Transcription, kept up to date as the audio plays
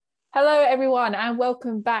Hello, everyone, and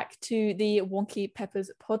welcome back to the Wonky Peppers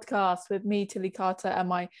podcast with me, Tilly Carter, and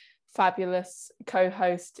my fabulous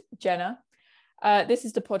co-host, Jenna. This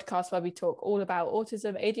is the podcast where we talk all about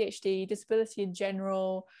autism, ADHD, disability in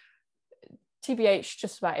general, TBH,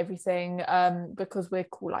 just about everything, because we're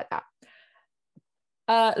cool like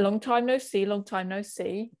that. Long time no see.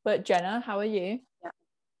 But Jenna, how are you? Yeah,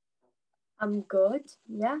 I'm good.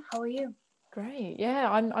 Yeah, how are you? Great. Yeah,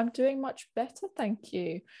 I'm doing much better, thank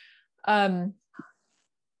you. Long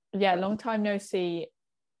time no see.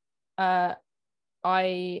 It's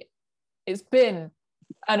been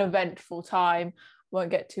an eventful time. Won't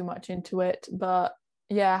get too much into it, but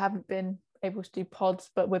yeah, I haven't been able to do pods,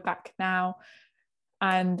 but we're back now,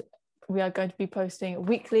 and we are going to be posting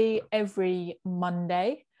weekly every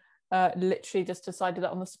Monday. Literally just decided that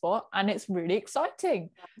on the spot, and it's really exciting.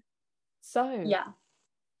 So Yeah.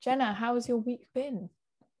 Jenna, how has your week been?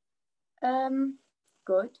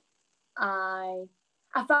 Good. I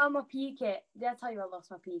found my PE kit. Did I tell you I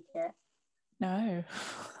lost my PE kit? No.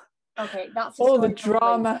 Okay, that's all the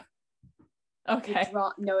drama. Okay.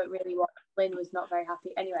 No, it really was. Lynn was not very happy.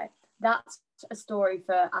 Anyway, that's a story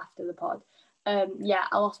for after the pod. Yeah,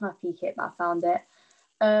 I lost my PE kit, but I found it.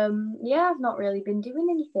 Yeah, I've not really been doing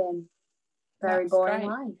anything. Very boring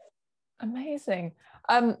life. Amazing.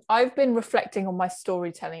 I've been reflecting on my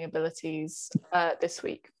storytelling abilities this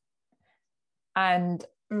week, and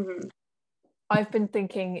I've been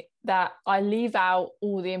thinking that I leave out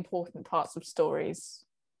all the important parts of stories,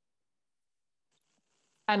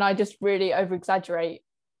 and I just really over-exaggerate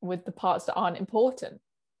with the parts that aren't important.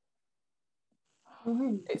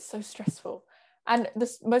 It's so stressful, and the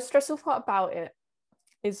most stressful part about it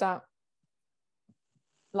is that,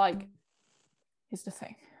 like, here's the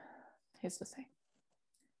thing.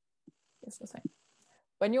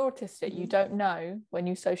 When you're autistic, you don't know when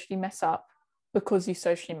you socially mess up because you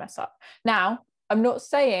socially mess up. Now, I'm not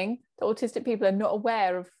saying that autistic people are not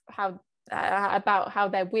aware of about how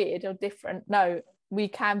they're weird or different. No, we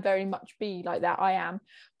can very much be like that. I am.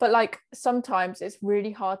 But like sometimes it's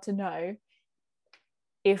really hard to know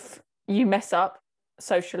if you mess up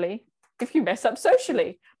socially. Like if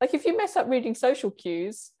you mess up reading social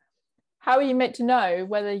cues, how are you meant to know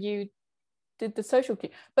whether you did the social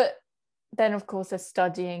cue? But then of course they're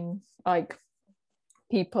studying like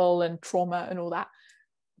people and trauma and all that,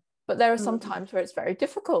 but there are some times where it's very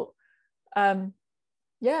difficult.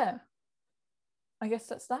 Yeah, I guess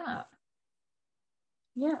that's that.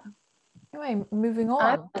 Yeah. Anyway, moving on.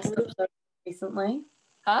 I've messed up socially recently.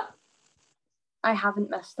 I haven't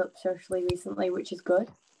messed up socially recently, which is good.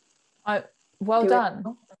 Well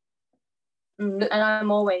done. And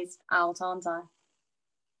I'm always out, aren't I?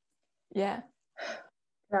 Yeah.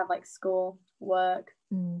 I have like school, work.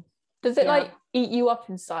 Does it like eat you up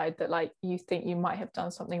inside that like you think you might have done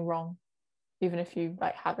something wrong, even if you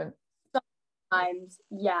like haven't? Sometimes,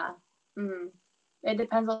 yeah. It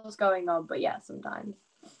depends on what's going on, but yeah, sometimes.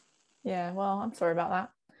 Yeah, well, I'm sorry about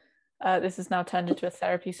that. This has now turned into a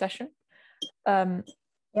therapy session. Yeah.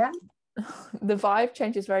 The vibe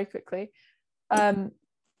changes very quickly. Oh,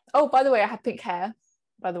 by the way, I have pink hair,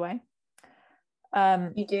 by the way.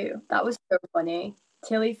 You do. That was so funny.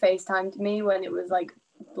 Tilly FaceTimed me when it was like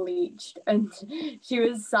bleached, and she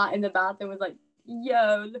was sat in the bathroom and was like,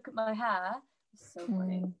 yo, look at my hair. So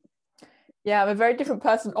funny. Yeah, I'm a very different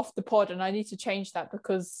person off the pod, and I need to change that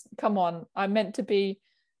because, come on, I'm meant to be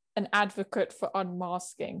an advocate for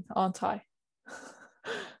unmasking, aren't I?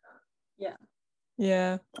 Yeah.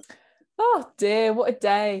 Yeah. Oh dear, what a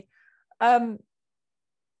day. You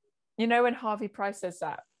know when Harvey Price says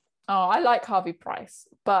that? Oh, I like Harvey Price,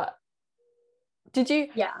 but did you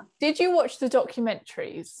watch the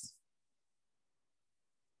documentaries?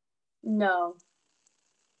 No.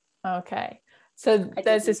 Okay. So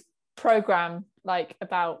there's this program like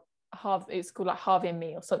about Harvey, it's called like Harvey and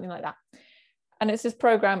Me or something like that. And it's this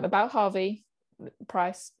program about Harvey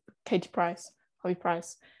Price, Katie Price, Harvey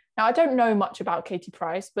Price. Now, I don't know much about Katie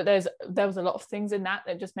Price, but there was a lot of things in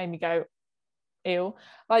that just made me go, ew.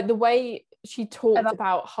 Like the way she talked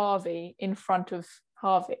about Harvey in front of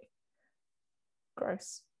Harvey.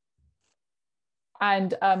 Gross.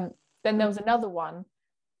 And then there was another one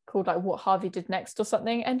called like What Harvey Did Next or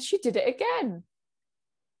something, and she did it again.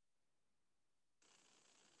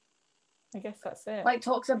 I guess that's it. Like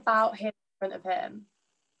talks about him in front of him.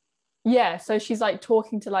 Yeah, so she's like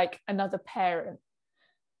talking to like another parent,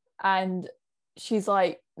 and she's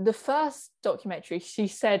like, the first documentary, she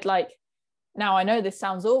said like, now I know this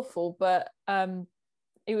sounds awful, but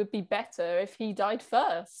it would be better if he died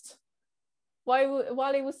first.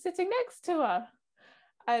 While he was sitting next to her.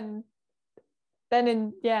 And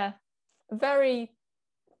then very,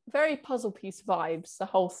 very puzzle piece vibes, the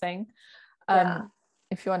whole thing.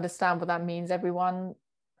 If you understand what that means, everyone.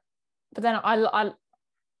 But then I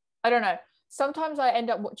don't know. Sometimes I end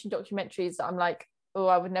up watching documentaries that I'm like, oh,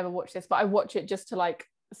 I would never watch this, but I watch it just to like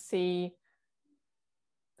see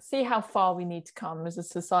how far we need to come as a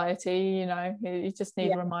society. You know, you just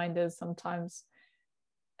need reminders sometimes,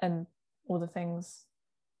 and all the things.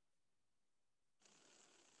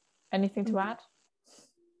 Anything to add?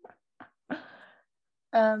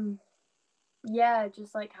 Yeah,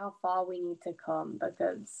 just like how far we need to come,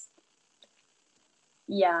 because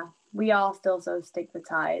we are still so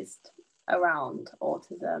stigmatized around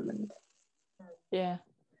autism. And yeah,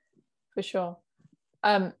 for sure.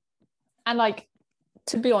 And like,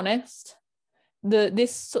 to be honest,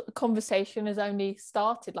 this conversation has only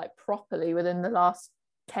started like properly within the last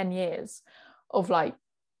 10 years of like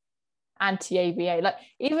anti-ABA. Like,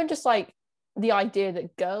 even just like the idea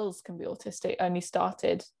that girls can be autistic only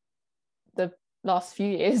started the last few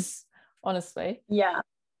years, honestly.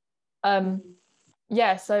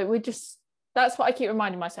 So we're just, that's what I keep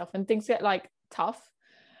reminding myself, and things get like tough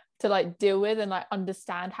to like deal with and like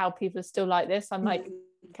understand how people are still like this. I'm like,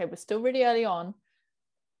 okay, we're still really early on.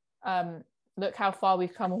 Look how far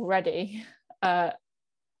we've come already. I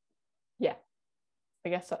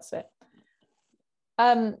guess that's it.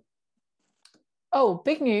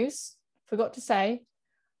 Big news, forgot to say,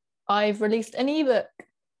 I've released an ebook,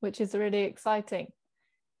 which is really exciting.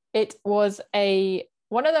 It was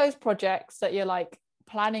one of those projects that you're like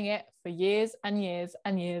planning it for years and years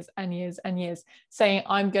and years and years and years, saying,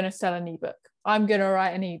 I'm going to sell an ebook, I'm going to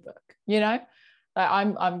write an ebook, you know, like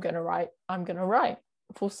I'm going to write,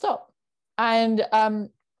 full stop. And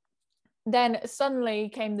then suddenly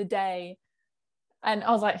came the day, and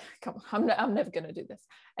I was like, come on, I'm never going to do this.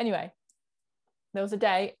 Anyway, there was a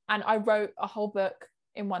day and I wrote a whole book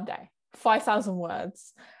in one day, 5,000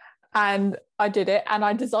 words. And I did it, and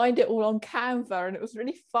I designed it all on Canva, and it was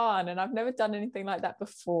really fun. And I've never done anything like that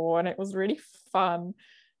before, and it was really fun.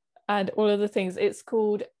 And all of the things. It's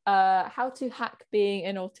called How to Hack Being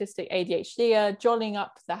an Autistic ADHDer, Jollying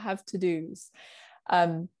Up the Have-to-Dos.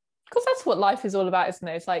 Because that's what life is all about, isn't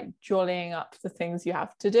it? It's like jollying up the things you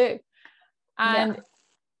have to do. And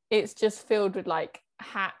it's just filled with like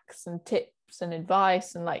hacks and tips and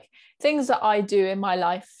advice and like things that I do in my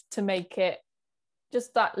life to make it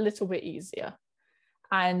just that little bit easier.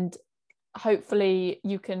 And hopefully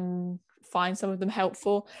you can find some of them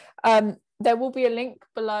helpful. There will be a link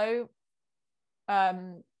below,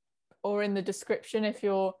 or in the description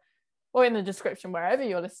or in the description wherever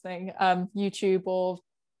you're listening, YouTube or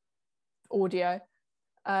audio.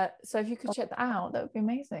 So if you could check that out, that would be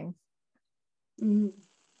amazing.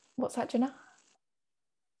 What's that, Jenna?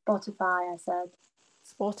 Spotify, I said.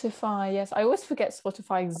 Spotify, yes. I always forget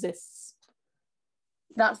Spotify exists.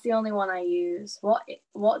 That's the only one I use. What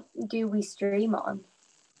do we stream on?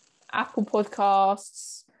 Apple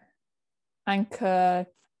Podcasts, Anchor,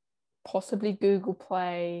 possibly Google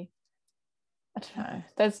Play. I don't know.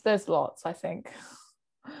 There's lots, I think.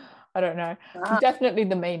 I don't know. Definitely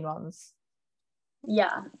the main ones.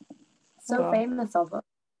 Yeah. So famous of them.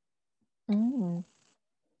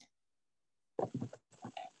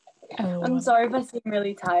 I'm sorry if I seem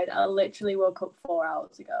really tired. I literally woke up 4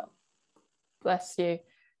 hours ago. Bless you.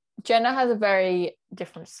 Jenna has a very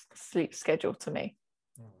different sleep schedule to me.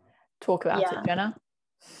 Talk about it, Jenna.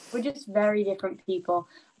 We're just very different people.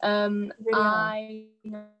 I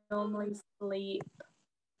normally sleep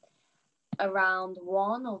around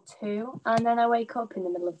 1 or 2, and then I wake up in the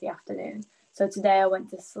middle of the afternoon. So today I went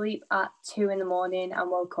to sleep at 2 in the morning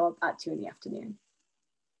and woke up at 2 in the afternoon.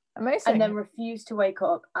 Amazing. And then refused to wake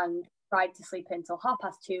up and tried to sleep until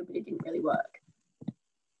 2:30, but it didn't really work.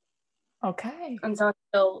 Okay. And so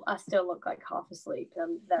I still look like half asleep.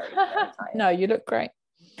 I'm very, very tired. No, you look great.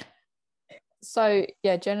 So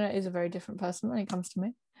yeah, Jenna is a very different person when it comes to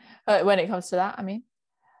me. When it comes to that, I mean.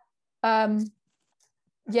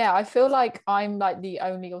 Yeah, I feel like I'm like the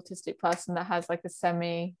only autistic person that has like a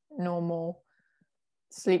semi-normal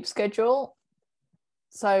sleep schedule.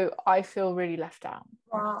 So I feel really left out.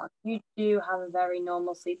 Wow, you do have a very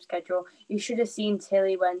normal sleep schedule. You should have seen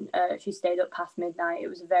Tilly when she stayed up past midnight. It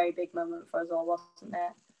was a very big moment for us all, wasn't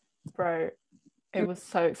it? Bro, it was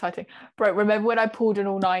so exciting. Bro, remember when I pulled an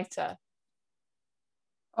all-nighter?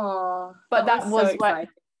 Oh, but that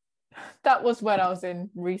was when I was in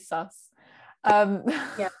resus.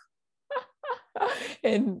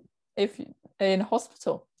 in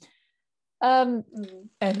hospital.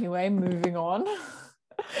 Anyway, moving on.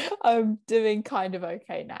 I'm doing kind of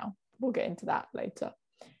okay now. We'll get into that later.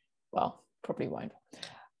 Well, probably won't.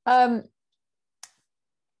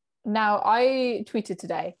 Now, I tweeted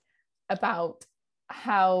today about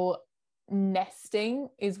how nesting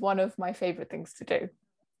is one of my favorite things to do.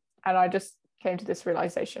 And I just came to this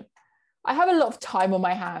realization. I have a lot of time on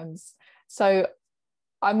my hands. So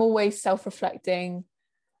I'm always self-reflecting,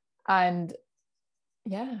 and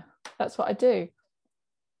yeah, that's what I do.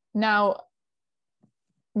 Now,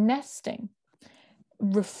 nesting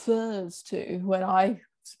refers to, when I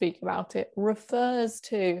speak about it, refers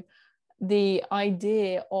to the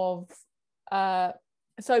idea of,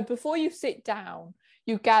 so before you sit down,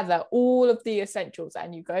 you gather all of the essentials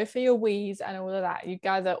and you go for your wheeze and all of that. You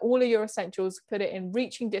gather all of your essentials, put it in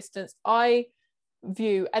reaching distance, eye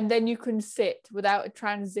view, and then you can sit without a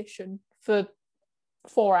transition for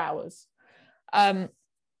 4 hours. And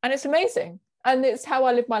it's amazing. And it's how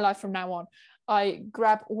I live my life from now on. I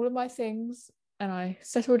grab all of my things and I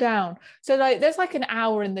settle down. So like there's like an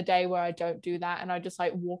hour in the day where I don't do that, and I just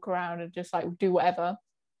like walk around and just like do whatever.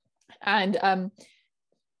 And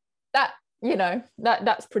that, you know,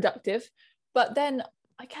 that's productive. But then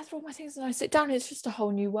I gather all my things and I sit down, and it's just a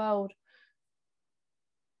whole new world.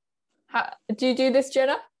 Do you do this,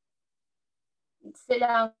 Jenna? Sit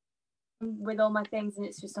down with all my things and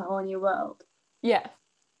it's just a whole new world. Yeah.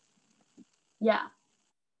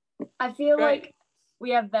 I feel like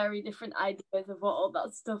we have very different ideas of what all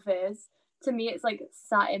that stuff is. To me, it's like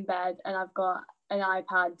sat in bed and I've got an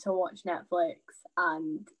iPad to watch Netflix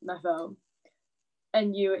and my phone.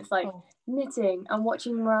 And you, it's like knitting and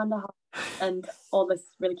watching Miranda Hart and all this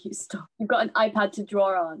really cute stuff. You've got an iPad to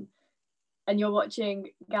draw on and you're watching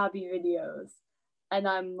Gabby videos. And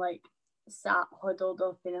I'm like sat huddled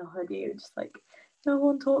up in a hoodie, just like, no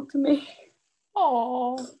one talk to me.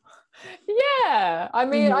 Oh, yeah. I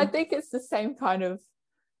mean, I think it's the same kind of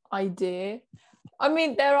idea. I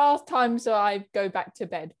mean, there are times where I go back to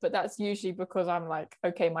bed, but that's usually because I'm like,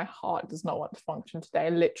 okay, my heart does not want to function today.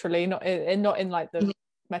 Literally, not in like the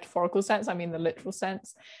metaphorical sense. I mean the literal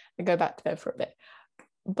sense. I go back to bed for a bit.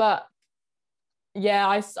 But yeah,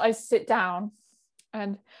 I sit down,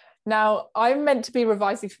 and now I'm meant to be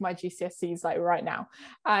revising for my GCSEs like right now,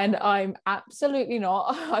 and I'm absolutely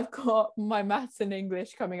not. I've got my maths and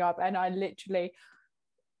English coming up, and I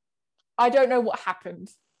don't know what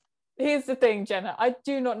happened. Here's the thing, Jenna, I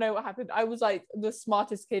do not know what happened. I was like the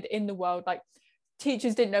smartest kid in the world. Like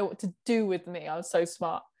teachers didn't know what to do with me. I was so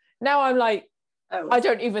smart. Now I'm like, I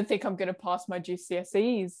don't even think I'm going to pass my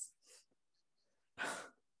GCSEs.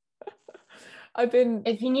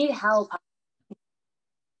 If you need help.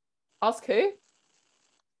 Ask who?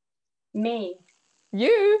 Me.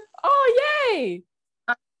 You? Oh, yay!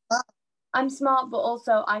 I'm smart, but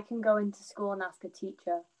also I can go into school and ask a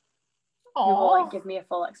teacher. Aww. Who will like give me a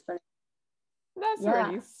full explanation. That's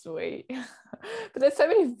really sweet. But there's so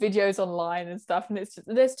many videos online and stuff, and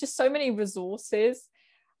there's just so many resources,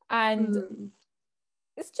 and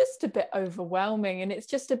it's just a bit overwhelming, and it's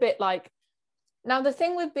just a bit like, now the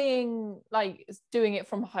thing with being like doing it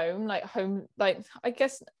from home, like I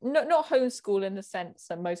guess not homeschool in the sense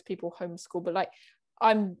that most people homeschool, but like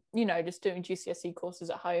I'm, you know, just doing GCSE courses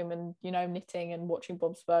at home, and, you know, knitting and watching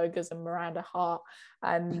Bob's Burgers and Miranda Hart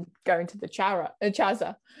and going to the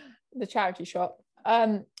Chazza, the charity shop.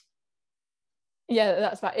 Yeah,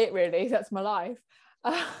 that's about it really. That's my life.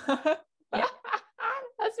 Yeah.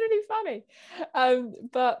 That's really funny.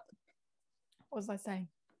 But what was I saying?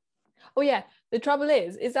 Oh yeah, the trouble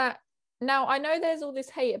is that now I know there's all this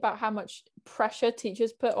hate about how much pressure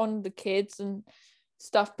teachers put on the kids and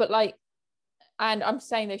stuff, but like, and I'm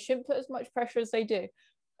saying they shouldn't put as much pressure as they do,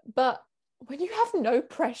 but when you have no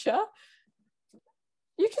pressure,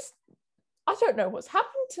 I don't know what's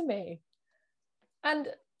happened to me, and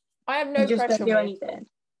I have no pressure. Don't do anything.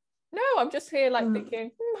 No, I'm just here like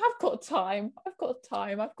thinking, I've got time. I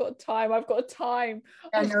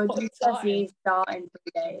know, GCSEs start in 3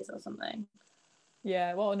 days or something.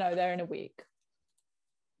 Yeah, well, no, they're in a week.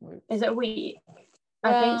 Is it a week?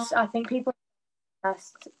 Well, I think people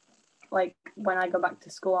test like when I go back to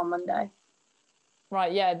school on Monday.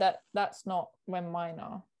 Right, yeah, that's not when mine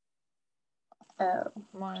are. Oh.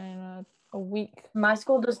 Mine are a week. My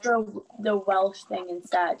school does the Welsh thing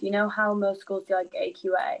instead. You know how most schools do like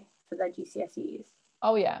AQA for their GCSEs?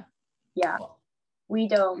 Oh yeah. Yeah. We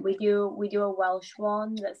don't. We do a Welsh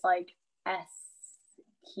one that's like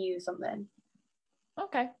SQ something.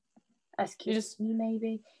 Okay. SQ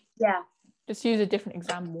maybe. Yeah. Just use a different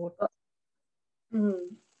exam board.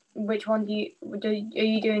 Which one are you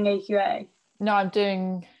doing AQA? No, I'm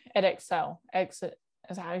doing Edexcel. Is that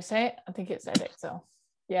how you say it? I think it's Edexcel.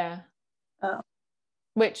 Yeah. Oh.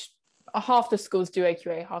 Which half the schools do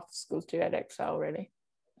AQA, half the schools do Edexcel, really.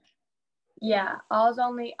 Yeah, ours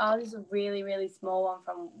is a really, really small one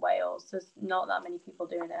from Wales. There's not that many people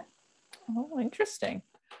doing it. Oh, interesting.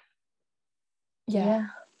 Yeah. Yeah.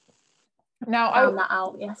 Now, Found that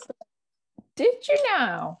out yesterday. did you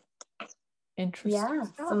now? Interesting. Yeah,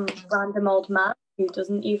 some random old man who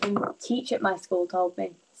doesn't even teach at my school told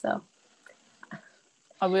me. So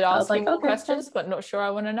I would ask you more okay, questions, but not sure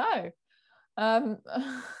I want to know.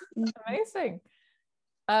 Amazing.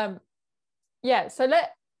 Yeah, so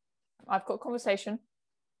I've got a conversation.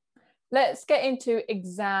 Let's get into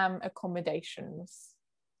exam accommodations.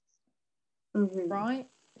 Mm-hmm. Right?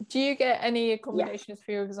 Do you get any accommodations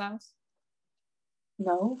for your exams?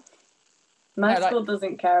 No. My school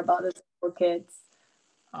doesn't care about the school kids.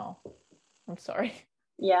 Oh, I'm sorry.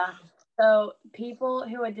 Yeah. So people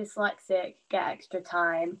who are dyslexic get extra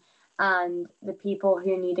time, and the people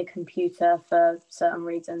who need a computer for certain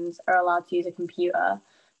reasons are allowed to use a computer,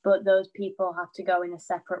 but those people have to go in a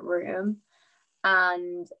separate room.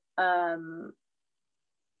 And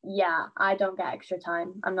yeah, I don't get extra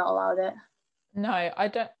time. I'm not allowed it. No, I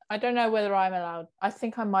don't know whether I'm allowed. I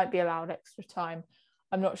think I might be allowed extra time.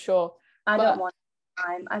 I'm not sure. I don't want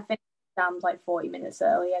time. I finish exams like 40 minutes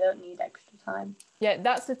early. I don't need extra time. Yeah,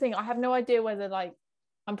 that's the thing. I have no idea whether, like,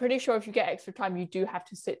 I'm pretty sure if you get extra time, you do have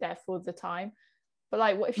to sit there for the time. But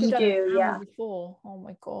like, what if you've done it before? Oh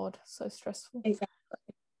my God, so stressful. Exactly.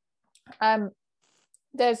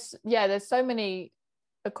 There's so many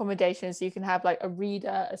accommodations. You can have like a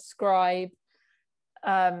reader, a scribe.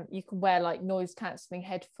 You can wear like noise cancelling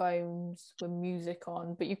headphones with music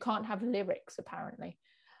on, but you can't have lyrics apparently.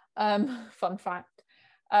 Fun fact.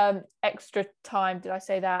 Extra time, did I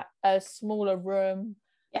say that? A smaller room.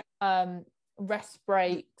 Yeah. Rest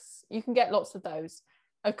breaks. You can get lots of those.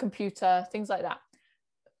 A computer, things like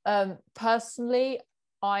that. Personally,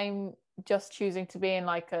 I'm just choosing to be in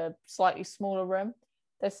like a slightly smaller room.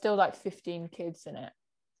 There's still like 15 kids in it.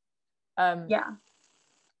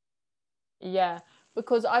 Yeah,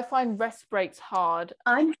 because I find rest breaks hard.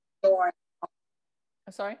 I'm sure.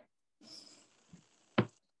 Sorry?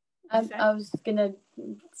 I was gonna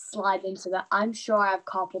slide into that. I'm sure I have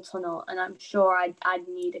carpal tunnel, and I'm sure I'd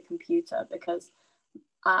need a computer because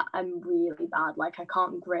I'm really bad. Like, I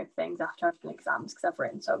can't grip things after I've done exams because I've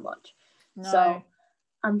written so much. No. So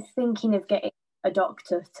I'm thinking of getting a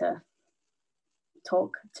doctor to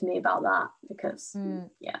talk to me about that because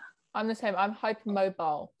yeah, I'm the same. I'm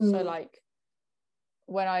hypermobile, so like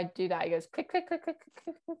when I do that, it goes click click click click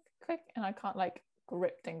click click click, and I can't like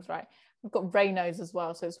grip things right. I've got Raynaud's as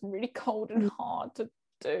well, so it's really cold and hard to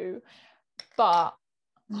do. But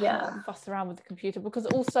yeah, I don't fuss around with the computer because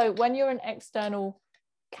also when you're an external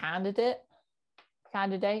candidate, I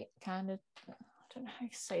don't know how you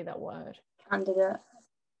say that word. Candidate.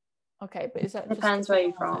 Okay, but is that depends where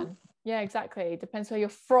you're from? Yeah, exactly. It depends where you're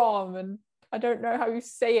from, and I don't know how you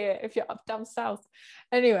say it if you're up down south.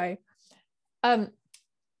 Anyway,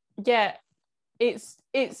 yeah, it's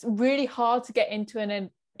really hard to get into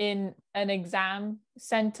an exam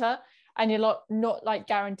center, and you're not like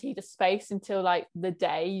guaranteed a space until like the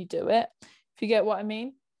day you do it, if you get what I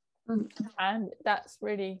mean. And that's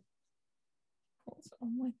really what's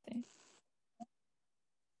on my thing.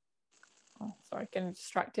 Oh, sorry, getting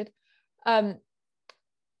distracted.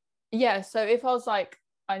 Yeah, so if I was like,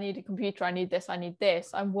 I need a computer, I need this,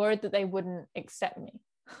 I'm worried that they wouldn't accept me.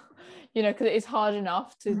 You know, because it is hard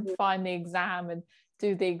enough to find the exam and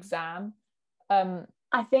do the exam.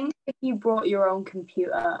 I think if you brought your own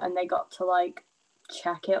computer and they got to like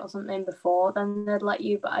check it or something before, then they'd let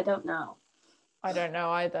you, but I don't know. I don't know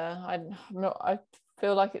either. I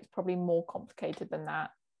feel like it's probably more complicated than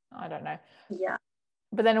that. I don't know. Yeah.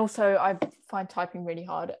 But then also I find typing really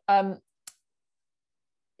hard.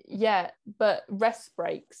 Yeah, but rest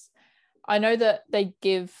breaks. I know that they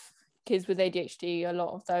give kids with ADHD a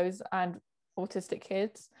lot of those and autistic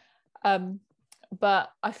kids.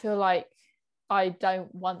 But I feel like I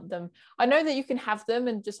don't want them. I know that you can have them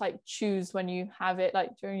and just like choose when you have it,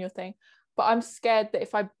 like during your thing. But I'm scared that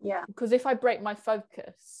because if I break my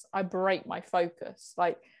focus, I break my focus.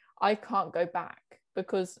 Like I can't go back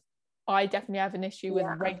because I definitely have an issue with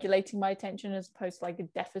regulating my attention as opposed to like a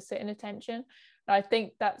deficit in attention. And I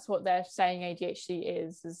think that's what they're saying ADHD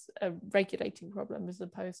is a regulating problem as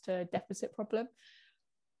opposed to a deficit problem.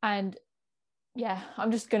 And yeah,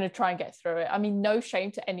 I'm just going to try and get through it. I mean, no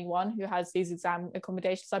shame to anyone who has these exam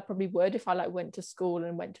accommodations. I probably would if I like went to school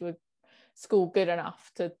and went to a school good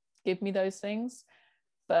enough to give me those things.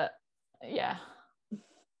 But yeah,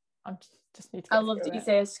 I just need to get I love that you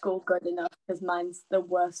say a school good enough because mine's the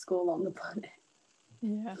worst school on the planet.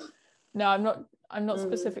 Yeah. No, I'm not. I'm not Mm.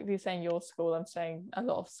 specifically saying your school, I'm saying a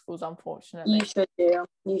lot of schools, unfortunately. You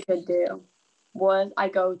should do. I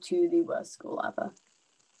go to the worst school ever.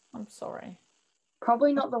 I'm sorry.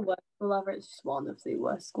 Probably not the worst school ever, it's just one of the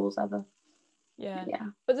worst schools ever. Yeah. Yeah.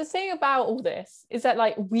 But the thing about all this is that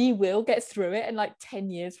like we will get through it, and like 10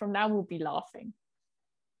 years from now we'll be laughing.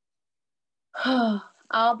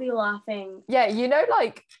 I'll be laughing. Yeah, you know,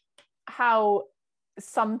 like how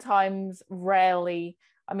sometimes, rarely,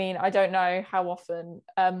 I mean, I don't know how often,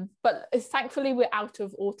 but thankfully we're out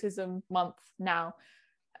of autism month now.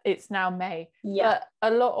 It's now May. Yeah.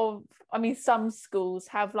 But a lot of, I mean, some schools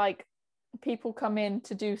have like people come in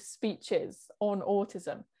to do speeches on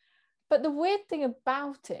autism. But the weird thing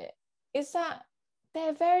about it is that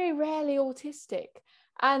they're very rarely autistic,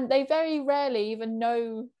 and they very rarely even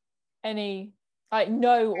know any, like,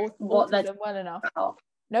 know autism well enough.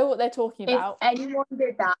 Know what they're talking about. If anyone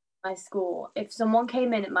did that at my school, if someone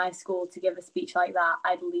came in at my school to give a speech like that,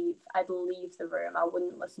 I'd leave the room. I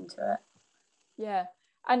wouldn't listen to it. Yeah.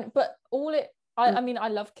 But all it, I mean, I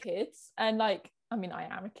love kids, and like, I mean, I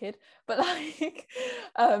am a kid, but like,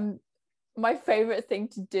 my favorite thing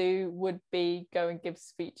to do would be go and give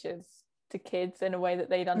speeches to kids in a way that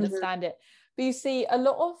they'd understand it. But you see, a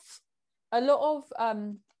lot of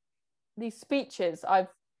these speeches, I've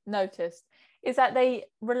noticed, is that they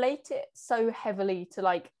relate it so heavily to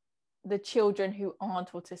like the children who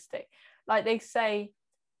aren't autistic. Like they say,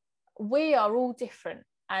 we are all different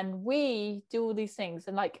and we do all these things,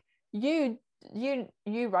 and like you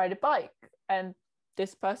ride a bike and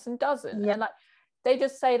this person doesn't. And like they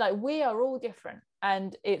just say like we are all different,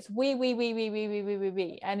 and it's we,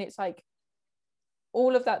 and it's like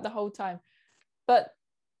all of that the whole time. But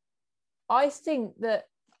I think that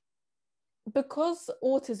because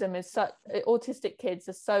autistic kids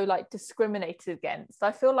are so like discriminated against,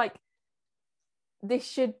 I feel like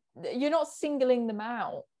you're not singling them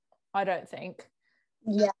out, I don't think.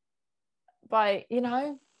 Yeah. By, you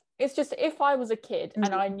know, it's just, if I was a kid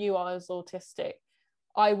and I knew I was autistic,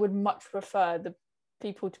 I would much prefer the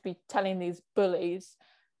people to be telling these bullies,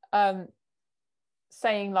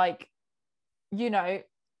 saying like, you know,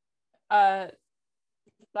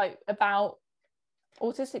 like about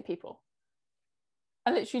autistic people,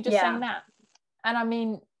 and literally just saying that. And I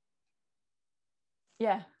mean,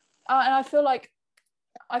 yeah, and I feel like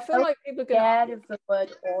people are scared of the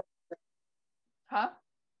word autism. Huh?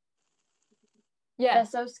 Yeah, they're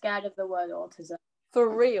so scared of the word autism, for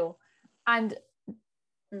real. And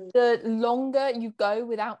the longer you go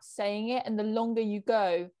without saying it, and the longer you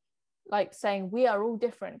go like saying we are all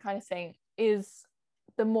different kind of thing, is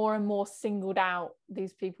the more and more singled out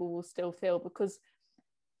these people will still feel. Because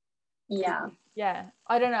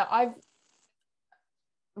I don't know,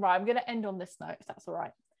 I'm gonna end on this note, if that's all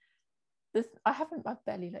right. I've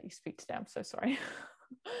barely let you speak today, I'm so sorry.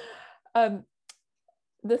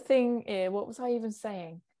 The thing is, what was I even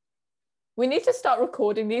saying? We need to start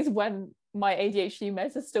recording these when my ADHD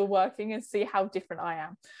meds are still working and see how different I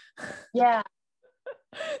am. Yeah.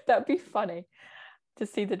 That'd be funny to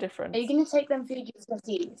see the difference. Are you going to take them for your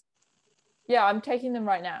GCSEs? Yeah, I'm taking them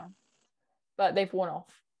right now, but they've worn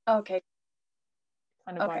off. Okay.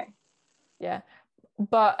 Kind of okay. Yeah,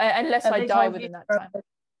 but unless I die within that time.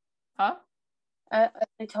 Huh?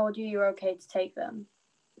 They told you you're okay to take them?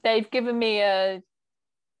 They've given me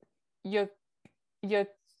you're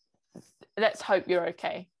let's hope you're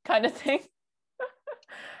okay kind of thing.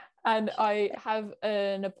 And I have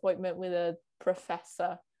an appointment with a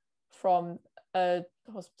professor from a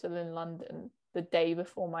hospital in London the day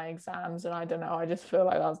before my exams, and I don't know, I just feel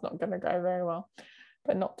like that's not going to go very well.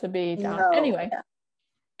 But not to be down. No, anyway,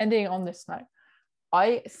 ending on this note,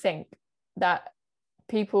 I think that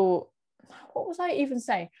people, what was I even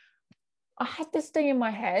saying? I had this thing in my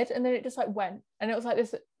head and then it just like went, and it was like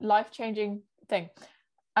this life-changing thing,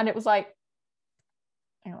 and it was like,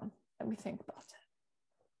 hang on, let me think about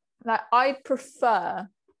it. Like, I prefer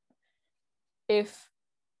if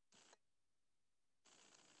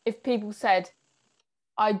people said,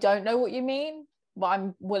 I don't know what you mean, but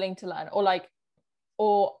I'm willing to learn, or like,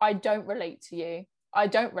 or I don't relate to you, I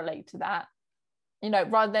don't relate to that, you know,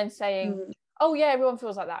 rather than saying, oh yeah, everyone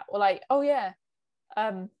feels like that, or like, oh yeah,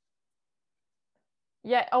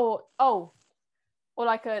 yeah, or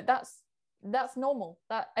like that's normal,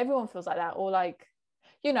 that everyone feels like that, or like,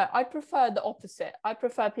 you know, I prefer the opposite. I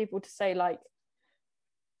prefer people to say like,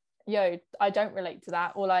 yo, I don't relate to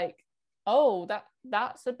that, or like, oh,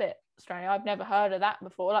 that's a bit strange, I've never heard of that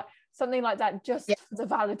before, like something like that, just for the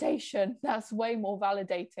validation. That's way more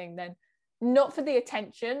validating than, not for the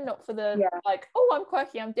attention, not for the like, oh, I'm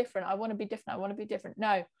quirky, I'm different, I want to be different,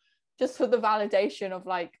 no, just for the validation of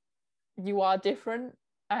like, you are different,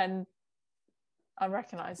 and I'm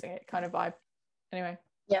recognizing it kind of vibe. Anyway,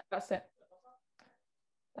 yeah, that's it.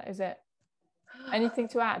 That is it. Anything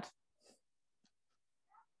to add?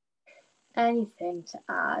 Anything to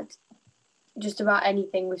add? Just about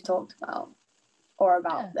anything we've talked about, or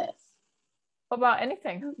about this? What about I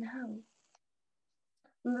anything? don't know.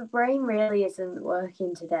 My brain really isn't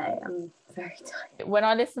working today. I'm very tired. When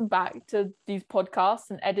I listen back to these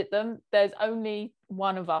podcasts and edit them, there's only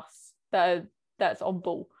one of us that's on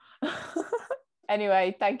ball.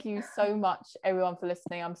 Anyway, thank you so much, everyone, for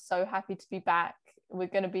listening. I'm so happy to be back. We're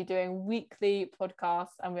going to be doing weekly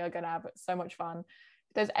podcasts, and we are going to have so much fun.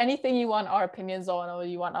 If there's anything you want our opinions on, or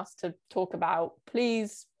you want us to talk about,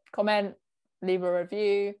 please comment, leave a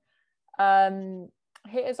review.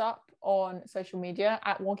 Hit us up on social media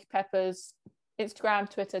at Wonky Peppers, Instagram,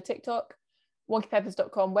 Twitter, TikTok,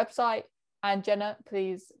 wonkypeppers.com website. And Jenna,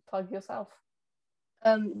 please plug yourself.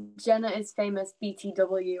 Jenna is famous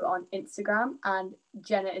BTW on Instagram, and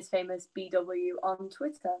Jenna is famous BW on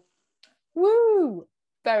Twitter. Woo!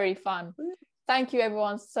 Very fun. Woo. Thank you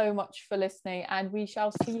everyone so much for listening, and we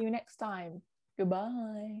shall see you next time.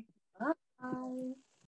 Goodbye.